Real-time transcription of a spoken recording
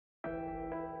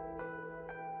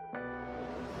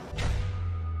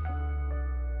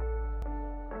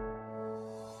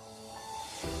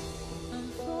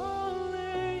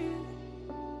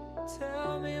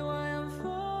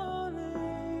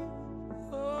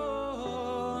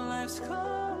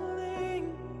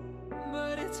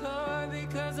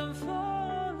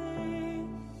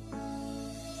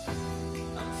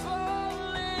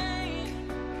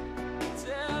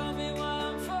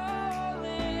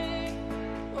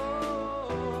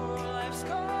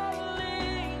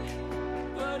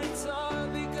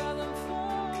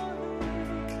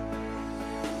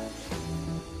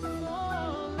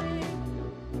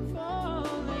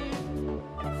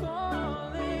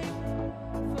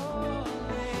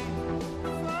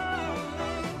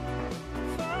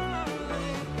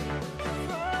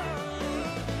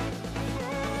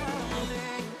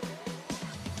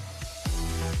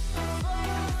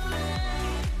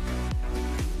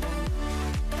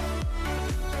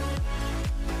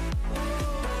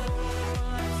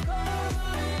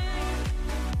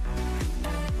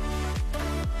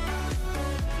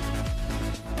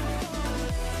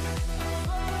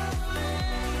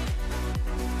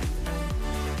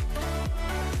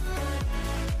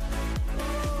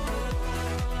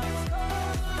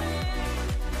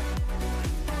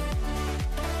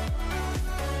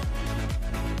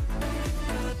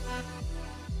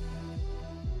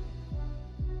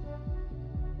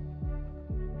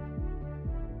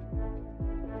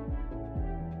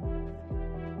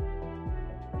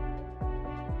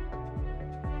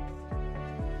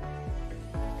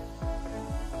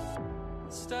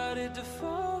started to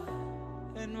fall,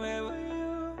 and where were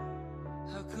you?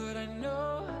 How could I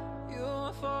know you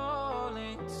were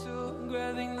falling too?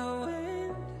 Grabbing the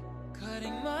wind,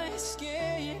 cutting my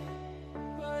skin,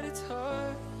 but it's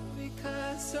hard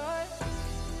because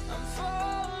I'm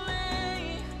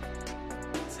falling.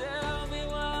 Tell me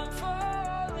why I'm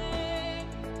falling.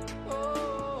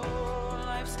 Oh,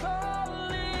 life's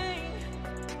calling,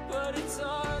 but it's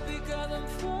hard because I'm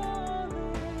falling.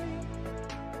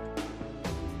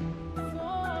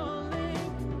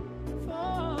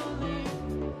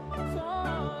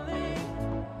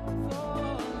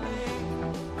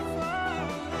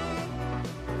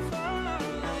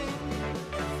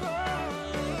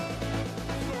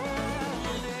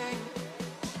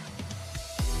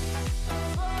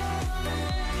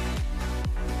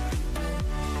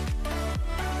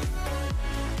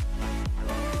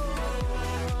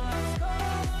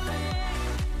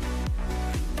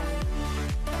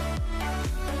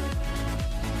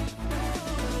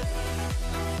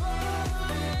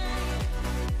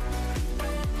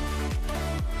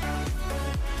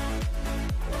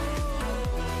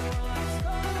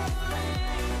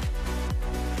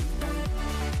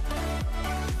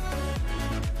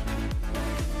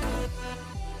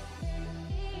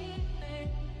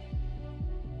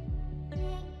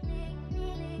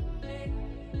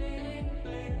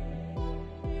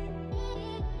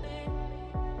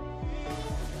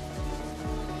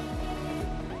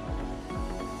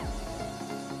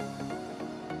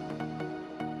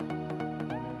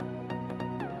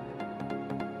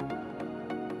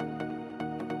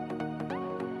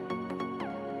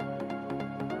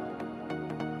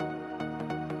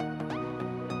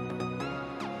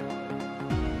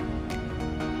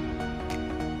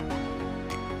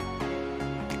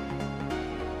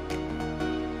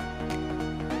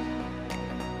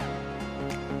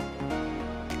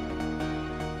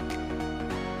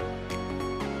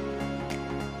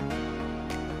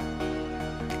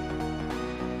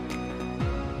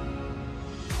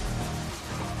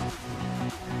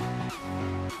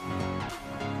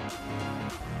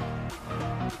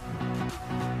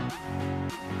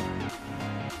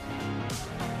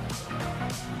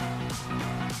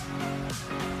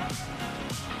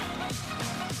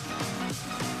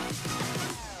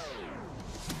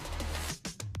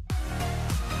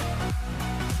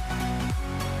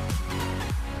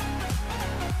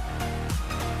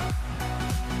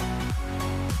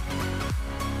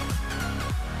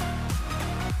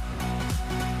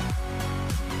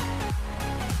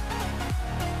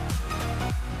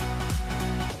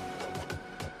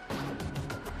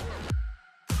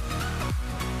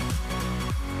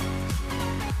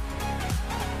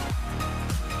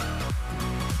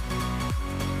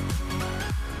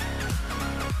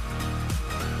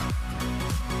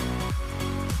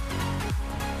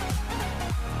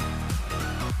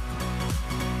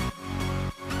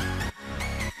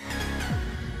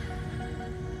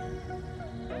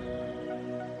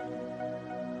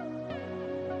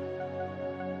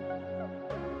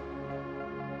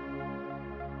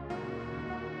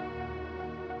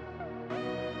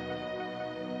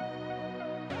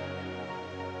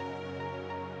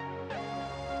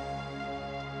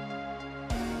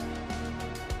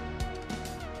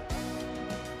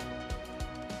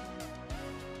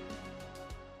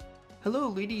 Hello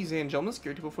ladies and gentlemen,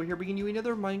 Scared2before here, bringing you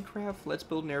another Minecraft Let's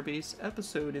Build an Airbase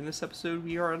episode. In this episode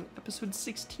we are on episode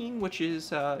 16, which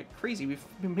is crazy. We've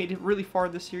made it really far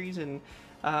in this series, and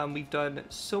we've done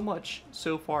so much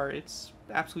so far. It's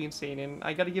absolutely insane, and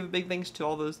I gotta give a big thanks to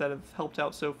all those that have helped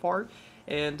out so far.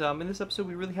 And in this episode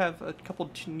we really have a couple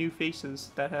new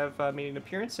faces that have made an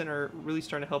appearance and are really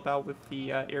starting to help out with the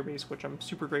airbase, which I'm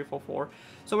super grateful for.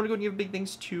 So I want to go and give big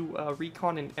thanks to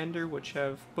Recon and Ender, which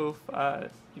have both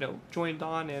joined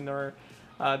on and are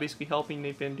basically helping.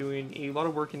 They've been doing a lot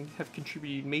of work and have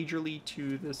contributed majorly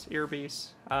to this airbase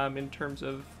in terms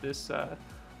of this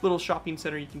little shopping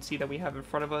center you can see that we have in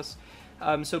front of us.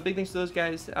 So big thanks to those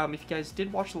guys. If you guys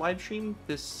did watch the live stream,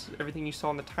 everything you saw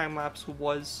in the time lapse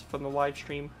was from the live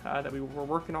stream that we were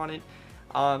working on it.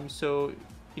 So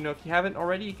if you haven't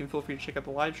already, you can feel free to check out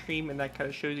the live stream, and that kind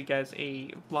of shows you guys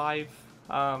a live,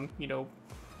 kind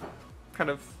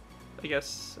of, I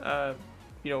guess,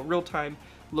 real-time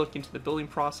look into the building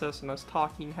process and us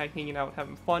talking, hanging out,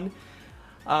 having fun.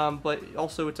 But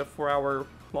also it's a 4-hour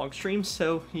long stream,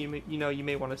 so you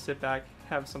may want to sit back,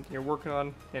 have something you're working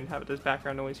on, and have it as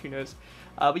background noise, who knows.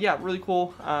 But yeah, really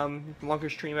cool.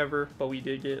 Longest stream ever, but we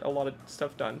did get a lot of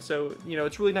stuff done. So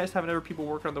it's really nice having other people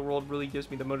working on the world. Really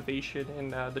gives me the motivation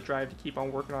and the drive to keep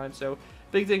on working on it. So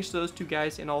big thanks to those two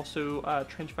guys, and also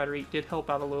Trenchfighter 8 did help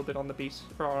out a little bit on the base,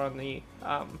 or on the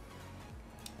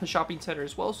the shopping center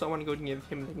as well, so I want to go ahead and give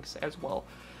him links as well.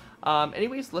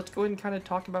 Anyways, let's go ahead and kind of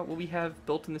talk about what we have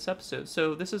built in this episode.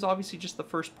 So this is obviously just the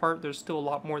first part. There's still a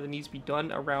lot more that needs to be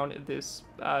done around this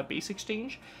base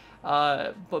exchange.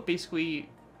 But basically,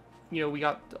 you know, we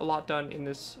got a lot done in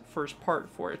this first part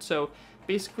for it. So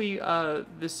basically,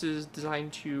 this is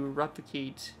designed to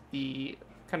replicate the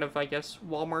kind of, I guess,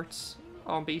 Walmart's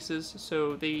on bases.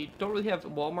 So they don't really have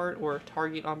Walmart or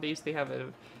Target on base. They have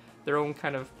their own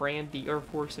kind of brand. The Air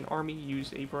Force and Army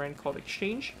use a brand called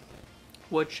Exchange,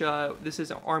 which this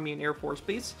is an Army and Air Force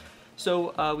base.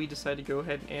 So we decided to go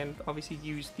ahead and obviously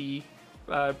use the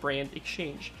brand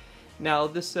Exchange. Now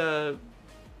this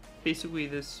basically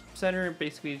this center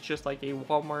basically is just like a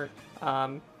Walmart.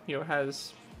 You know,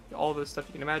 has all the stuff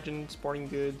you can imagine: sporting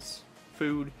goods,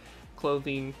 food,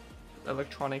 clothing,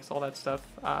 electronics, all that stuff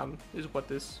is what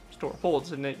this store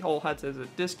holds, and it all has as a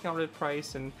discounted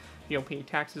price, and you don't pay any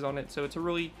taxes on it. So it's a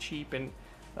really cheap and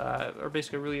or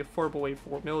basically a really affordable way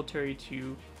for military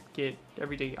to get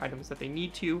everyday items that they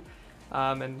need to,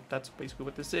 and that's basically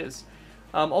what this is.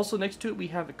 Also next to it we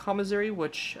have a commissary,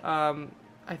 which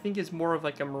I think is more of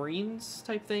like a Marines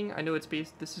type thing. I know it's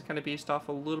based. This is kind of based off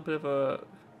a little bit of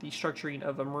the structuring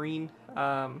of a Marine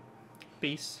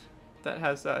base that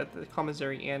has the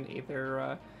commissary and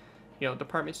their you know,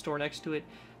 department store next to it.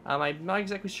 I'm not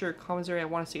exactly sure commissary. I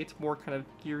want to say it's more kind of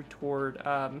geared toward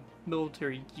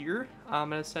military gear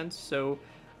in a sense. So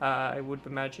I would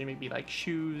imagine maybe like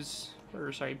shoes,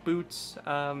 or sorry, boots,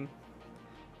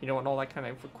 you know, and all that kind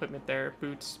of equipment there.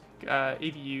 Boots,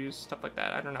 AVUs, stuff like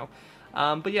that. I don't know.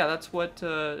 But yeah, that's what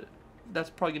that's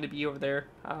probably going to be over there.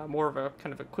 More of a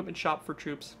kind of equipment shop for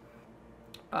troops.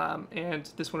 And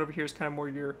this one over here is kind of more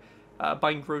your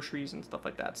buying groceries and stuff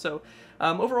like that. So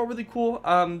overall, really cool.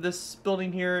 This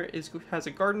building here has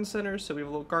a garden center, so we have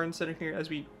a little garden center here, as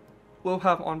we will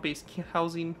have on base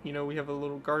housing. You know, we have a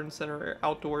little garden center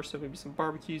outdoors, so maybe some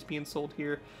barbecues being sold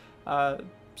here,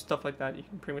 stuff like that you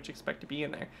can pretty much expect to be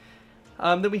in there.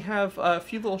 Then we have a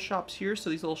few little shops here, so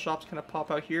these little shops kind of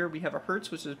pop out here. We have a Hertz,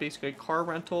 which is basically a car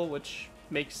rental, which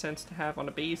makes sense to have on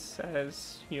a base,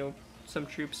 as you know, some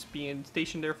troops being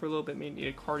stationed there for a little bit may need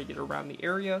a car to get around the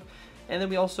area. And then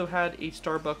we also had a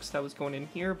Starbucks that was going in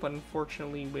here, but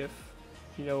unfortunately with,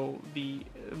 you know,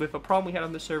 with a problem we had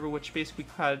on the server, which basically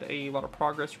had a lot of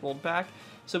progress rolled back.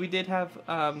 So we did have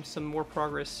some more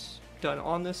progress done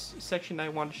on this section that I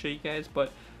wanted to show you guys,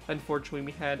 but unfortunately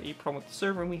we had a problem with the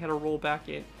server and we had to roll back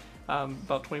it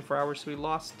about 24 hours, so we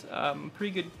lost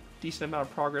pretty good, decent amount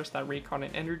of progress that Recon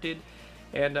and Ender did,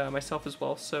 and myself as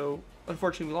well. So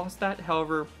unfortunately we lost that.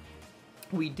 However,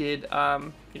 we did,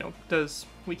 you know,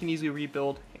 we can easily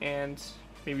rebuild and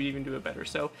maybe even do it better.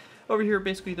 So over here,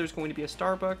 basically, there's going to be a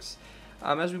Starbucks.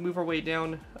 As we move our way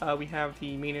down, we have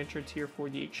the main entrance here for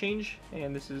the exchange,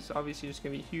 and this is obviously just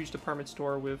going to be a huge department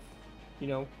store with, you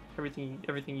know, everything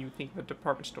you think of a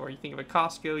department store. You think of a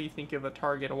Costco, you think of a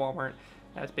Target, a Walmart.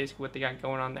 That's basically what they got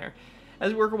going on there.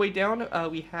 As we work our way down,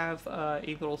 we have a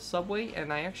little subway,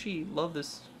 and I actually love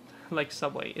this, like,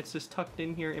 subway. It's just tucked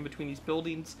in here in between these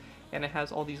buildings, and it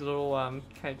has all these little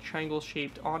kind of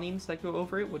triangle-shaped awnings that go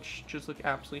over it, which just look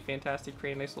absolutely fantastic.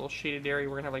 Create a nice little shaded area.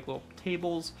 We're gonna have like little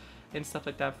tables and stuff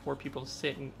like that for people to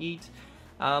sit and eat.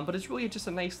 But it's really just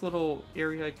a nice little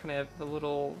area, kind of a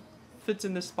little fits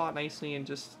in this spot nicely, and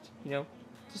just, you know,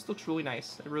 just looks really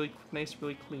nice. Really nice,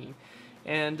 really clean.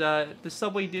 And the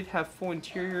subway did have full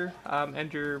interior.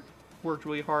 Ender worked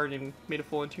really hard and made a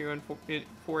full interior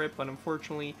for it, but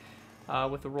unfortunately,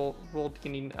 with the roll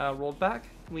getting rolled back,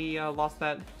 we lost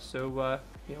that. So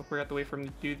you know, we're gonna have to wait for him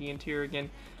to do the interior again.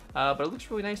 But it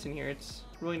looks really nice in here. It's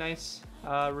really nice,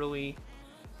 really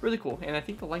cool. And I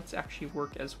think the lights actually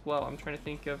work as well. I'm trying to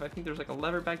think of. I think there's like a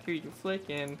lever back here you can flick,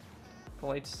 and the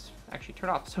lights actually turn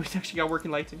off. So he's actually got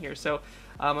working lights in here. So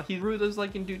he really does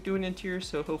like doing interior.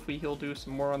 So hopefully he'll do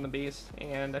some more on the base.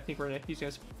 And I think he's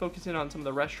gonna focus in on some of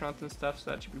the restaurants and stuff.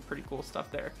 So that should be pretty cool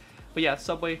stuff there. But yeah,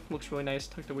 subway looks really nice,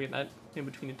 tucked away in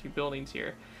between the two buildings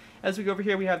here. As we go over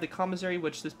here, we have the commissary,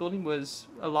 which this building was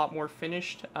a lot more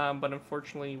finished, but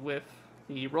unfortunately with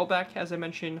the rollback, as I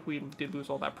mentioned, we did lose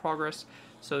all that progress.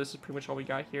 So this is pretty much all we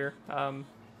got here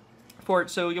for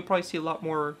it. So you'll probably see a lot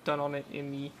more done on it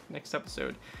in the next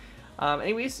episode.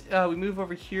 Anyways, we move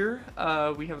over here.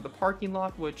 We have the parking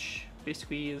lot, which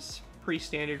basically is pretty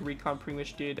standard. Recon pretty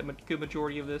much did a good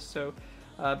majority of this, so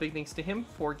big thanks to him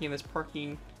for getting this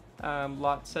parking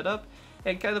lot set up.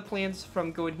 And kind of the plans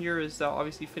from going here is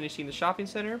obviously finishing the shopping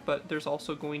center, but there's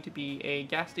also going to be a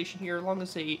gas station here,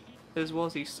 as well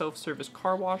as a self-service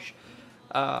car wash,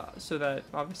 so that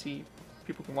obviously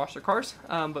people can wash their cars.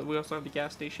 But we also have the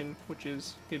gas station, which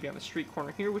is going to be on the street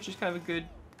corner here, which is kind of a good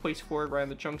place for it right on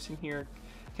the junction here,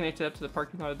 connected up to the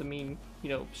parking lot of the main,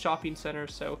 shopping center.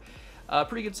 So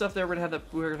pretty good stuff there. We're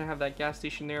gonna have that gas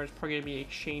station there. It's probably gonna be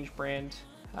Exchange brand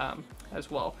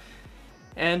as well.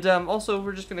 And also,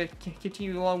 we're just going to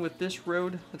continue along with this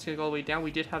road. That's going to go all the way down.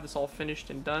 We did have this all finished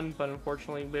and done, but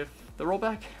unfortunately with the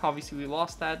rollback, obviously we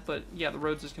lost that. But yeah, the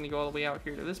road's just going to go all the way out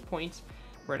here to this point.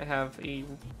 We're going to have a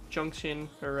junction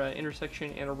or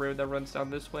intersection and a road that runs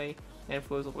down this way and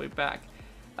flows all the way back.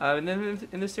 And then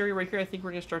in this area right here, I think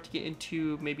we're going to start to get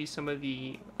into maybe some of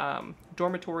the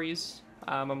dormitories.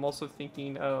 I'm also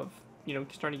thinking of,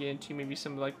 starting to get into maybe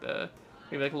some like a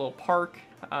little park.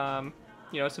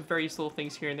 Some various little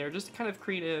things here and there, just to kind of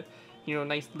create a,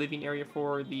 nice living area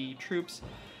for the troops.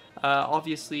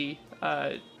 Obviously,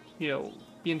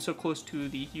 being so close to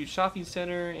the huge shopping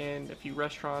center and a few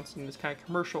restaurants and this kind of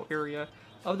commercial area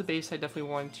of the base, I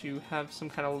definitely wanted to have some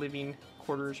kind of living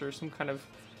quarters or some kind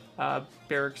of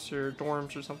barracks or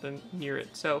dorms or something near it.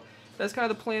 So that's kind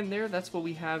of the plan there. That's what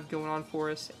we have going on for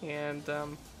us, and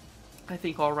I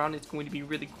think all around it's going to be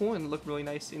really cool and look really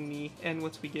nice in the end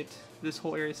once we get this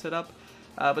whole area set up.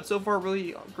 But so far,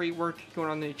 really great work going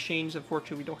on the Exchange.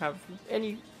 Unfortunately, we don't have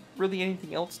really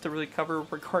anything else to really cover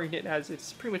regarding it, as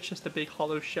it's pretty much just a big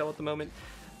hollow shell at the moment,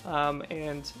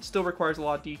 and still requires a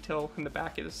lot of detail, and the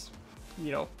back is,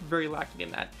 very lacking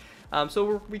in that.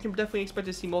 So we can definitely expect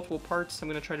to see multiple parts. I'm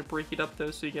going to try to break it up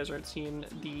though, so you guys aren't seeing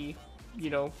the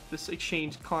this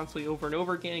Exchange constantly over and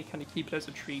over again, and kind of keep it as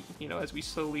a treat, as we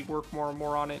slowly work more and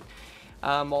more on it.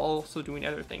 While also doing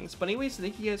other things. But anyways,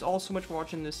 thank you guys all so much for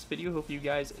watching this video. Hope you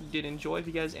guys did enjoy. If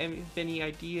you guys have any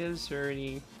ideas or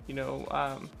any,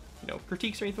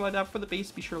 critiques or anything like that for the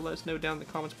base, be sure to let us know down in the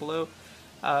comments below.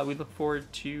 We look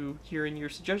forward to hearing your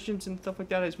suggestions and stuff like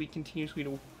that as we continue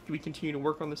to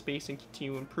work on this base and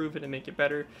continue to improve it and make it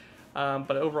better.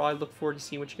 But overall, I look forward to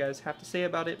seeing what you guys have to say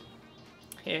about it.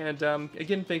 And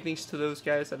again, big thanks to those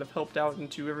guys that have helped out, and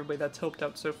to everybody that's helped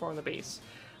out so far on the base.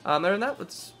 Other than that,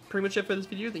 that's pretty much it for this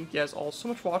video. Thank you guys all so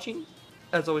much for watching.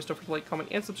 As always, don't forget to like, comment,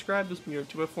 and subscribe. This has been your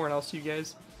 2x4, and I'll see you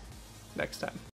guys next time.